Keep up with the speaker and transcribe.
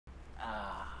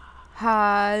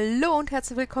Hallo und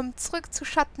herzlich willkommen zurück zu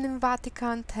Schatten im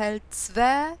Vatikan Teil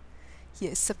 2.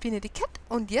 Hier ist Sabine die Cat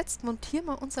und jetzt montieren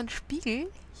wir unseren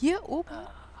Spiegel hier oben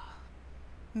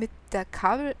mit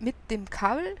dem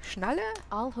Kabel, Schnalle.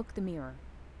 I'll hook the mirror.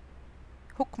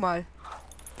 Guck mal.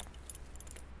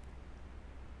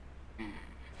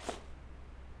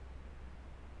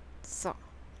 So,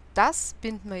 das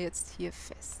binden wir jetzt hier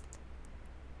fest.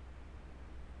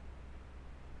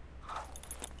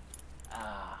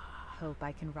 Hope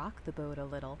I can rock the boat a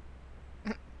little.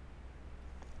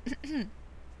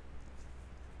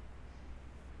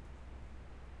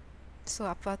 So,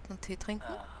 abwarten und Tee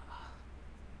trinken.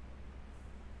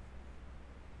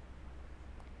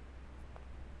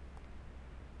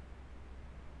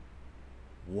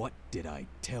 What did I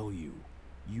tell you?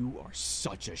 You are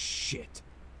such a shit.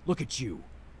 Look at you.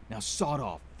 Now sod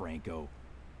off, Franco.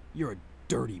 You're a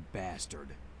dirty bastard.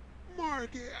 Mark,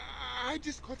 I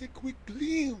just caught a quick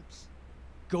glimpse.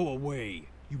 Go away.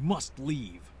 You must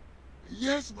leave.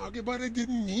 Yes, Mark, but I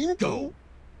didn't mean to. Go!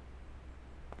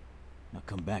 Now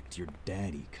come back to your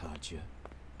daddy, Katja.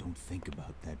 Don't think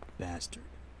about that bastard.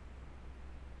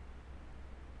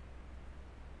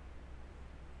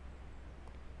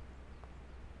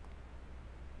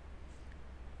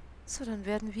 So, dann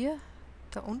werden wir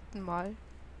da unten mal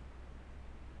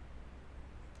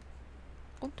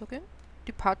runtergehen.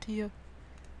 Die Party hier.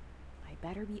 I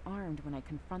better be armed when I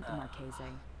confront the Marchese.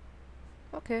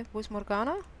 Okay, wo ist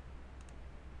Morgana?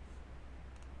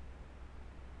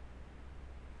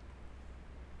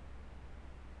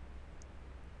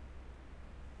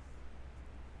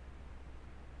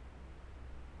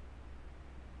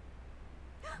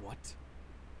 What?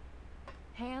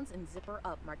 Hands and zipper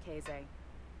up, Marchese.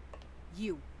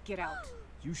 You, get out.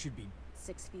 You should be...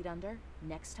 6 feet under.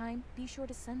 Next time, be sure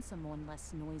to send someone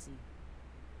less noisy.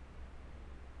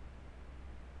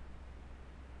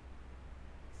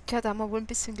 Tja, da haben wir wohl ein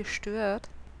bisschen gestört.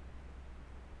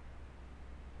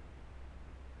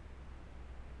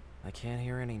 I can't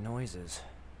hear any noises.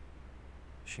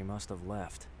 She must have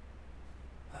left.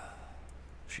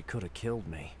 She could have killed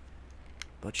me.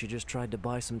 But she just tried to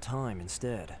buy some time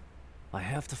instead. I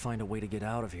have to find a way to get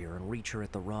out of here and reach her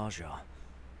at the Raja.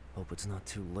 Hope it's not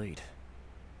too late.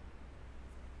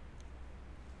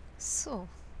 So,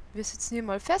 wir sitzen hier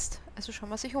mal fest, also schauen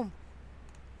wir sich um.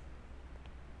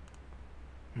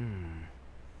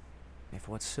 If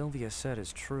what Silvia said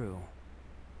is true...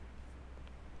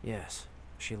 Yes,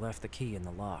 she left the key in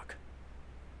the lock.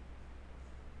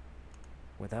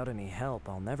 Without any help,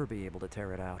 I'll never be able to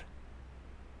tear it out.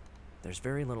 There's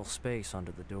very little space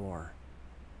under the door.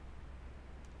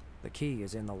 The key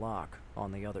is in the lock,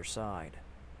 on the other side.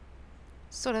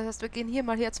 So, das heißt, wir gehen hier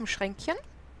mal her zum Schränkchen.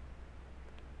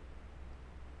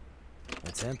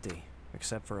 It's empty,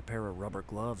 except for a pair of rubber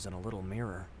gloves and a little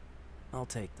mirror. I'll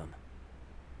take them.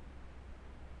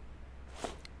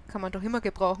 Kann man doch immer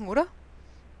gebrauchen, oder?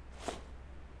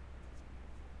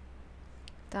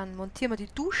 Dann montieren wir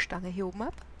die Duschstange hier oben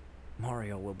ab.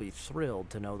 Mario will be thrilled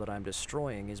to know that I'm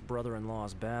destroying his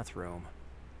brother-in-law's bathroom.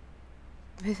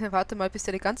 Warte mal, bis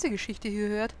der die ganze Geschichte hier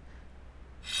hört.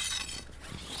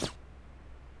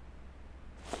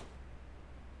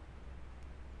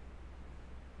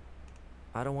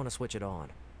 I don't want to switch it on.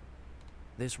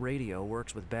 This radio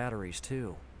works with batteries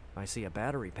too. I see a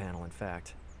battery panel, in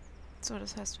fact. So,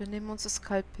 das heißt, wir nehmen uns das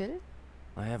Skalpell.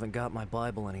 I haven't got my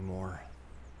Bible anymore.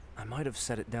 I might have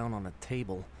set it down on a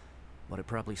table, but it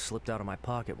probably slipped out of my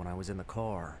pocket when I was in the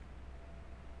car.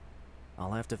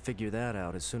 I'll have to figure that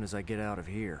out as soon as I get out of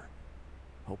here.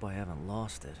 Hope I haven't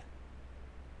lost it.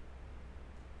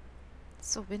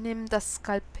 So, wir nehmen das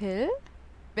Skalpell,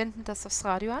 wenden das aufs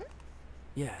Radio an.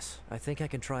 Yes, I think I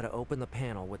can try to open the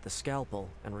panel with the scalpel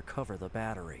and recover the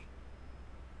battery.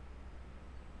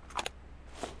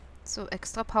 So,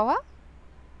 extra Power.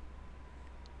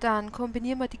 Dann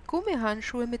kombinieren wir die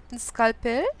Gummihandschuhe mit dem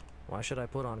Skalpell. Why should I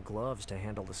put on gloves to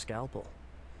handle the scalpel?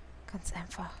 Ganz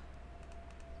einfach.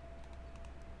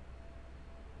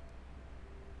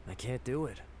 I can't do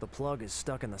it. The plug is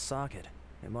stuck in the socket.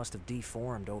 It must have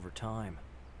deformed over time.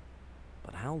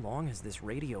 But how long has this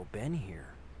radio been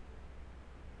here?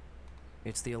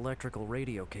 It's the electrical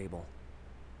radio cable.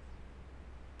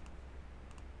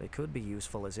 They could be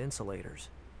useful as insulators.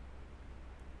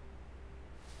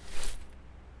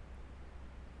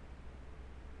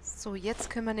 So, jetzt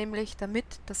können wir nämlich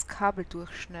damit das Kabel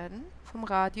durchschneiden vom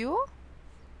Radio.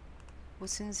 Wo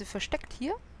sind sie versteckt?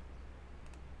 Hier?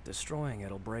 Destroying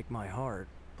it'll break my heart,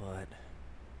 but...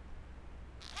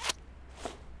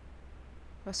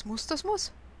 Was muss, das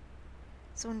muss.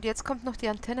 So, und jetzt kommt noch die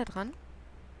Antenne dran.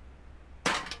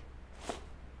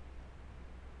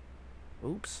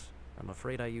 Oops, I'm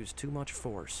afraid I used too much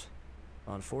force.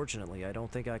 Unfortunately, I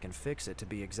don't think I can fix it to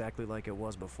be exactly like it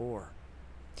was before.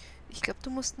 Ich glaube, du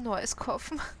musst ein neues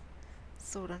kaufen.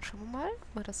 So, dann schauen wir mal,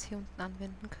 ob wir das hier unten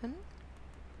anwenden können.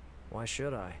 Why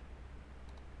should I?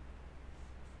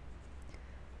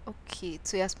 Okay,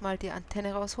 zuerst mal die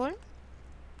Antenne rausholen.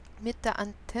 Mit der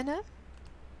Antenne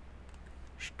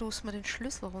stoßen wir den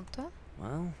Schlüssel runter.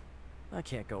 Well, I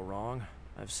can't go wrong.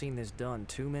 I've seen this done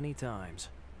too many times.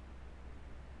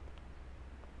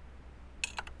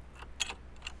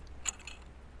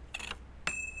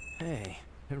 Hey,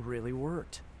 it really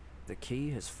worked. The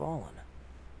key has fallen.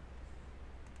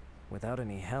 Without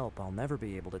any help, I'll never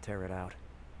be able to tear it out.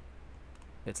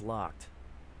 It's locked.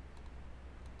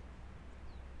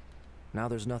 Now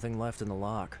there's nothing left in the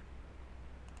lock.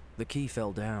 The key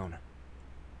fell down.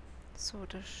 So,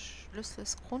 der Schlüssel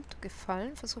ist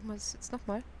runtergefallen. Versuchen wir es jetzt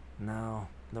nochmal. No,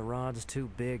 the rod's too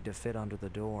big to fit under the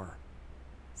door.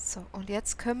 So, und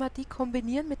jetzt können wir die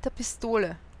kombinieren mit der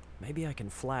Pistole. Maybe I can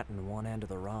flatten one end of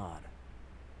the rod.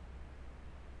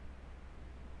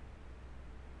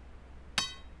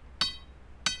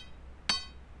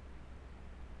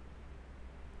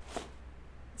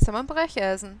 Jetzt haben wir ein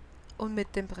Brecheisen. Und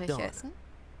mit dem Brecheisen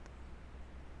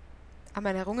haben wir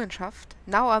eine Errungenschaft.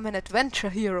 Now I'm an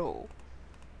Adventure Hero.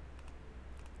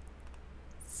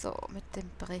 So, mit dem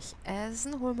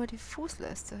Brecheisen holen wir die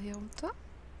Fußleiste hier runter.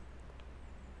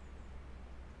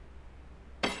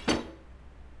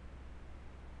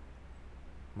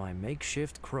 My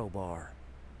makeshift crowbar.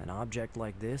 An object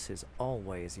like this is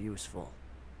always useful.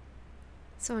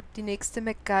 So, die nächste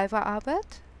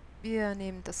MacGyver-Arbeit. Wir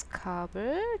nehmen das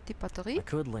Kabel, die Batterie. I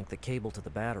could link the cable to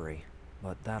the battery,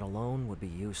 but that alone would be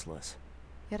useless.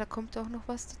 Ja, da kommt auch noch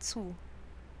was dazu.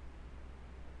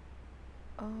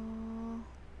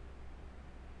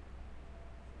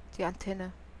 Die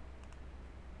Antenne.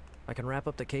 I can wrap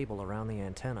up the cable around the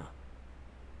antenna.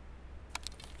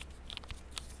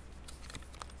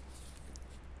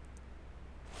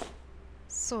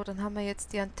 So, dann haben wir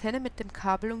jetzt die Antenne mit dem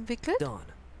Kabel umwickelt. Done.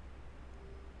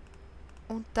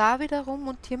 Und da wiederum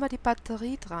montieren wir die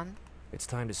Batterie dran. It's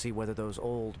time to see whether those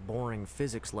old, boring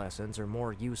physics lessons are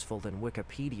more useful than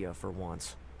Wikipedia for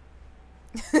once.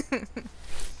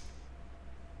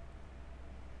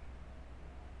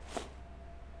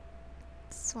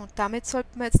 So, und damit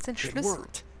sollten wir jetzt den It Schlüssel...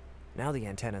 worked. Now the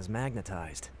antenna's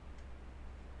magnetized.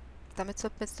 Damit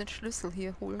sollten wir jetzt den Schlüssel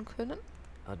hier holen können.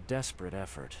 A desperate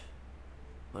effort.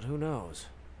 But who knows?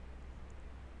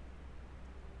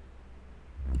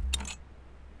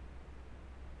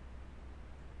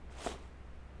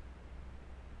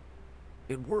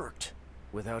 It worked,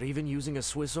 without even using a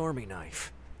Swiss Army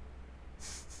knife.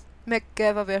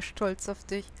 MacGyver wäre stolz auf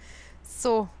dich.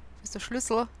 So, wo ist der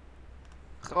Schlüssel?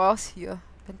 Raus hier,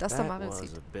 wenn das der That Mario was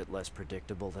sieht. a bit less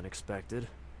predictable than expected.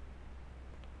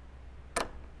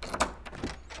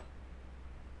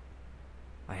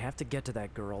 I have to get to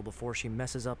that girl before she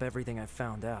messes up everything I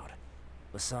found out.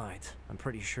 Besides, I'm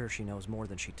pretty sure she knows more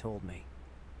than she told me.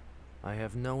 I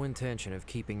have no intention of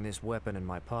keeping this weapon in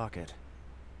my pocket.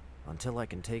 Until I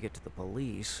can take it to the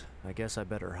police, I guess I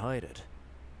better hide it.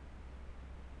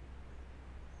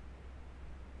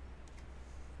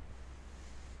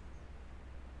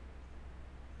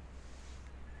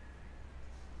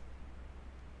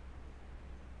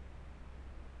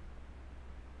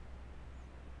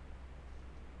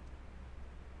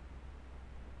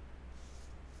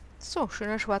 So,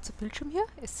 schöner schwarzer Bildschirm hier.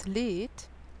 Es lädt.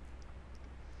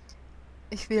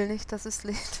 Ich will nicht, dass es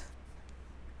lädt.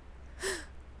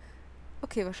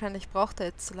 Okay, wahrscheinlich braucht er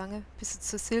jetzt so lange, bis er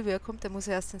zu Silvia kommt. Der muss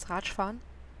ja erst ins Ratsch fahren.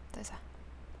 Da ist er.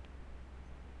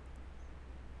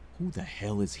 Who the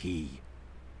hell is he?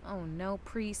 Oh no,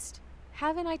 priest.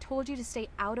 Haven't I told you to stay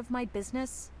out of my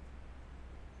business?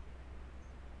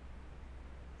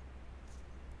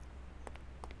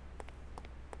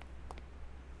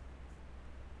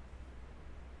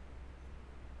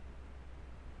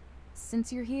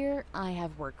 Since you're here, I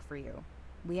have work for you.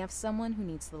 We have someone who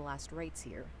needs the last rites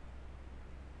here.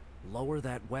 Lower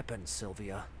that weapon,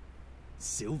 Silvia.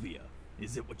 Silvia?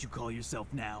 Is it what you call yourself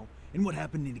now? And what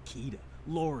happened to Nikita,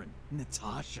 Lauren,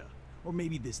 Natasha? Or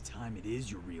maybe this time it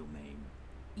is your real name?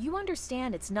 You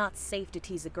understand it's not safe to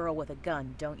tease a girl with a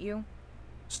gun, don't you?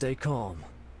 Stay calm.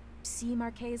 See,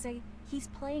 Marchese? He's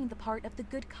playing the part of the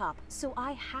good cop, so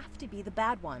I have to be the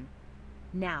bad one.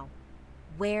 Now,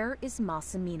 where is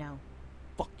Massimino?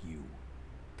 Fuck you.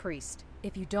 Priest,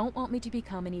 if you don't want me to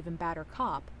become an even badder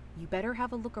cop, you better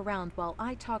have a look around while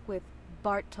I talk with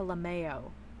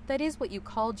Bartolomeo. That is what you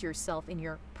called yourself in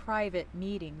your private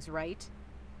meetings, right?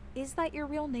 Is that your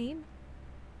real name?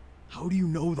 How do you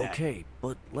know that? Okay,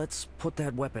 but let's put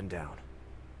that weapon down.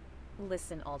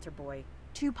 Listen, altar boy.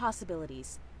 2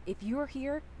 possibilities. If you're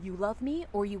here, you love me,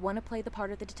 or you want to play the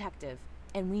part of the detective.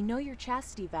 And we know your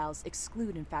chastity vows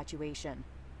exclude infatuation.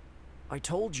 I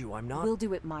told you I'm not... We'll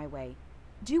do it my way.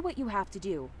 Do what you have to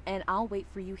do, and I'll wait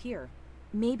for you here.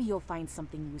 Maybe you'll find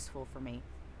something useful for me.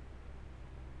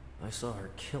 I saw her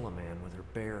kill a man with her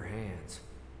bare hands.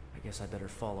 I guess I better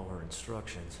follow her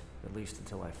instructions, at least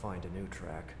until I find a new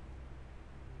track.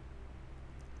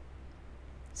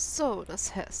 So,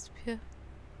 das heißt,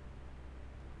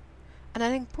 an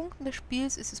einigen Punkten des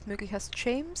Spiels ist es möglich, als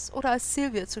James oder als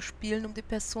Silvia zu spielen. Um die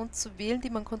Person zu wählen, die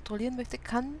man kontrollieren möchte,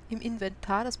 kann im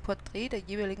Inventar das Porträt der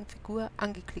jeweiligen Figur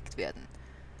angeklickt werden.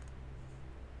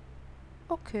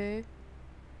 Okay.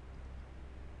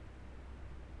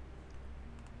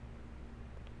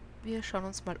 Wir schauen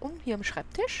uns mal um hier am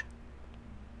Schreibtisch.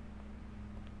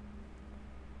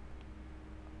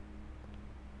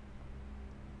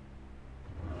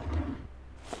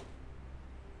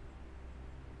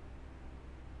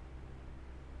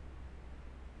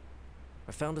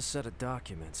 I found a set of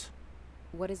documents.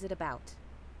 What is it about?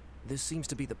 This seems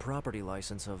to be the property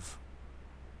license of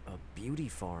a beauty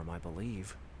farm, I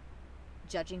believe.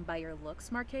 Judging by your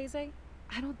looks, Marchese,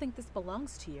 I don't think this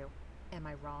belongs to you. Am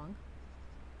I wrong?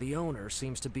 The owner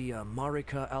seems to be a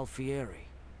Marica Alfieri.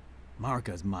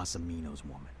 Marca's Massimino's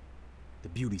woman. The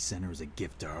beauty center is a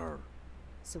gift to her.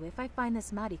 So if I find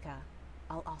this Marica,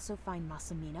 I'll also find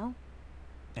Massimino?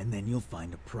 And then you'll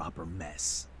find a proper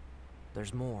mess.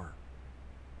 There's more.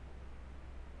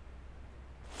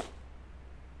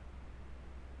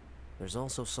 There's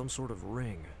also some sort of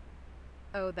ring.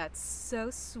 Oh, that's so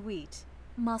sweet.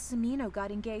 Massimino got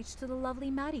engaged to the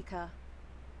lovely Marica.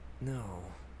 No,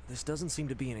 this doesn't seem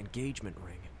to be an engagement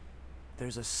ring.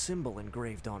 There's a symbol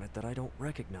engraved on it that I don't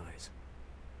recognize.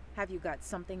 Have you got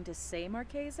something to say,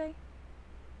 Marchese?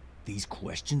 These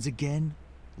questions again?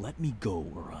 Let me go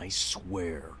or I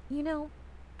swear. You know,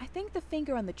 I think the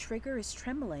finger on the trigger is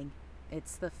trembling.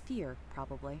 It's the fear,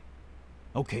 probably.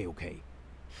 Okay.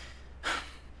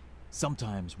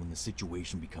 Sometimes when the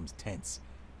situation becomes tense,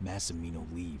 Massimino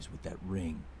leaves with that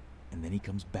ring, and then he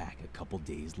comes back a couple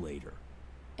days later.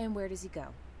 And where does he go?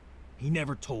 He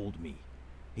never told me.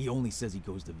 He only says he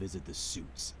goes to visit the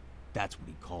suits. That's what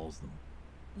he calls them.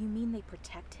 You mean they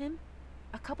protect him?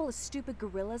 A couple of stupid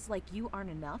gorillas like you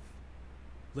aren't enough?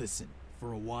 Listen,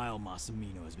 for a while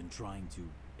Massimino has been trying to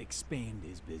expand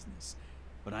his business,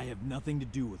 but I have nothing to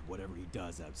do with whatever he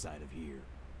does outside of here.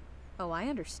 Oh, I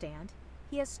understand.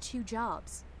 He has 2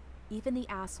 jobs. Even the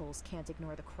assholes can't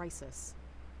ignore the crisis.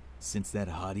 Since that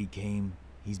hottie came,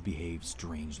 he's behaved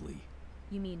strangely.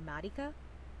 You mean Marica?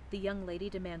 The young lady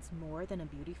demands more than a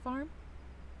beauty farm?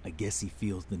 I guess he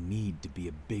feels the need to be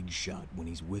a big shot when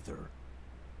he's with her.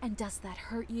 And does that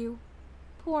hurt you?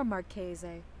 Poor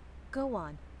Marchese. Go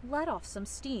on, let off some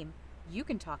steam. You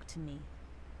can talk to me.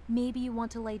 Maybe you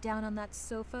want to lay down on that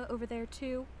sofa over there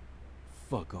too?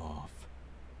 Fuck off.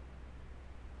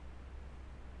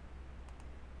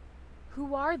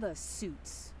 Who are the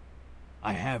suits?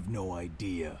 I have no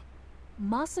idea.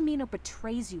 Massimino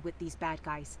betrays you with these bad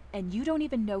guys, and you don't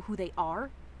even know who they are?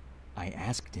 I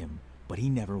asked him, but he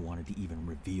never wanted to even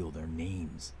reveal their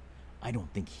names. I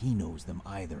don't think he knows them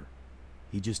either.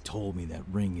 He just told me that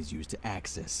ring is used to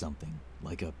access something,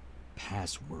 like a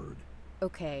password.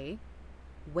 Okay.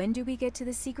 When do we get to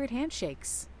the secret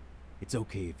handshakes? It's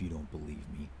okay if you don't believe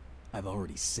me. I've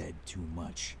already said too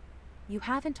much. You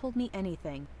haven't told me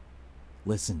anything.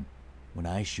 Listen, when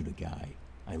I shoot a guy,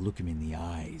 I look him in the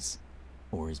eyes.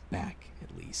 Or his back,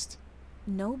 at least.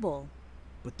 Noble.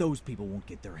 But those people won't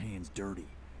get their hands dirty.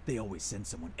 They always send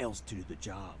someone else to do the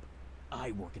job.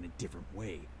 I work in a different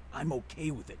way. I'm okay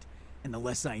with it. And the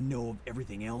less I know of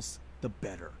everything else, the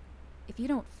better. If you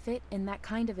don't fit in that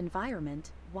kind of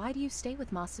environment, why do you stay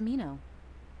with Massimino?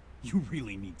 You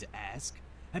really need to ask?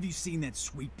 Have you seen that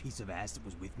sweet piece of ass that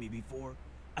was with me before?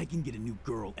 I can get a new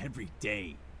girl every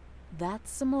day.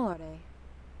 That's amore.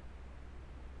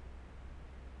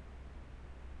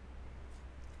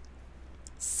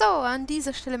 So, an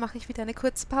dieser Stelle mache ich wieder eine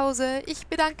kurze Pause. Ich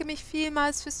bedanke mich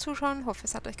vielmals fürs Zuschauen. Hoffe,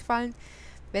 es hat euch gefallen.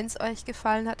 Wenn es euch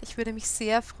gefallen hat, ich würde mich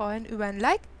sehr freuen über ein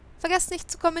Like. Vergesst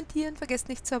nicht zu kommentieren, vergesst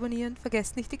nicht zu abonnieren,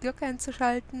 vergesst nicht die Glocke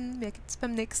einzuschalten. Mehr gibt es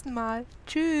beim nächsten Mal.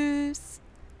 Tschüss!